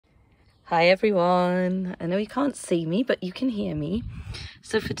Hi everyone, I know you can't see me, but you can hear me.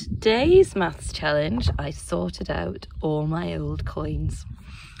 So for today's maths challenge, I sorted out all my old coins.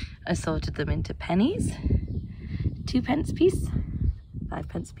 I sorted them into pennies, 2p piece,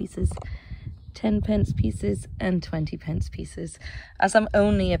 5p pieces, 10p pieces and 20p pieces. As I'm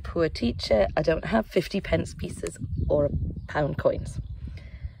only a poor teacher, I don't have 50p pieces or pound coins.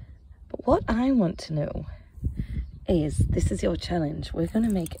 But what I want to know is, this is your challenge. We're going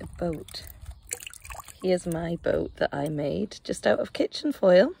to make a boat. Here's my boat that I made just out of kitchen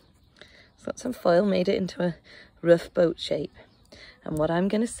foil. So got some foil, made it into a rough boat shape. And what I'm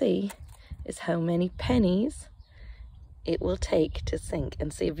going to see is how many pennies it will take to sink,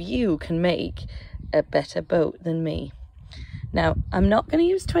 and see if you can make a better boat than me. Now, I'm not going to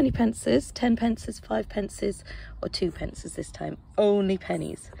use 20p, 10p, 5p or 2p this time, only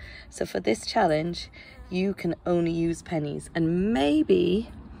pennies. So for this challenge, you can only use pennies, and maybe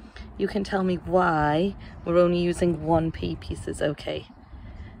you can tell me why we're only using 1p pieces. Okay,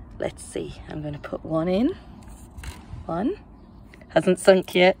 let's see. I'm going to put one in. One, hasn't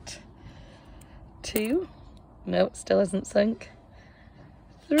sunk yet. Two, no, it still hasn't sunk.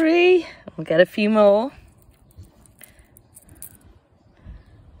 Three, we'll get a few more.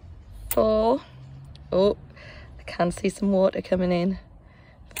 Four, oh, I can see some water coming in.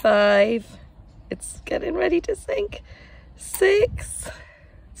 Five, it's getting ready to sink. Six,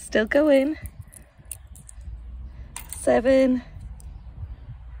 still going. 7,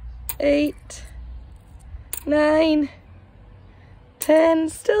 8, 9, 10,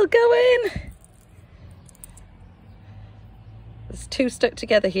 still going. There's two stuck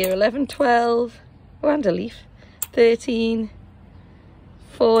together here. 11, 12, oh, and a leaf. 13,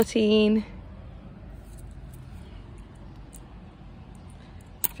 14,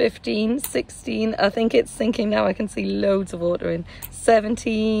 15, 16, I think it's sinking now. I can see loads of water in.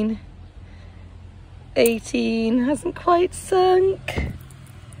 17, 18, hasn't quite sunk.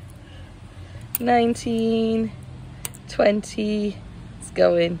 19, 20, it's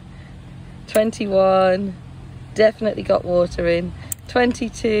going. 21, definitely got water in.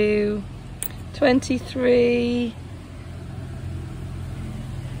 22, 23,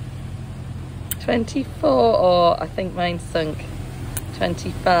 24, oh, I think mine's sunk.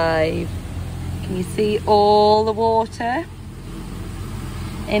 25, can you see all the water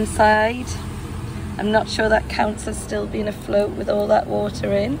inside? I'm not sure that counts as still being afloat with all that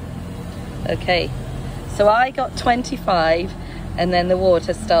water in. Okay, so I got 25 and then the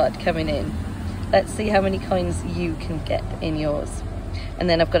water started coming in. Let's see how many coins you can get in yours. And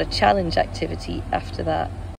then I've got a challenge activity after that.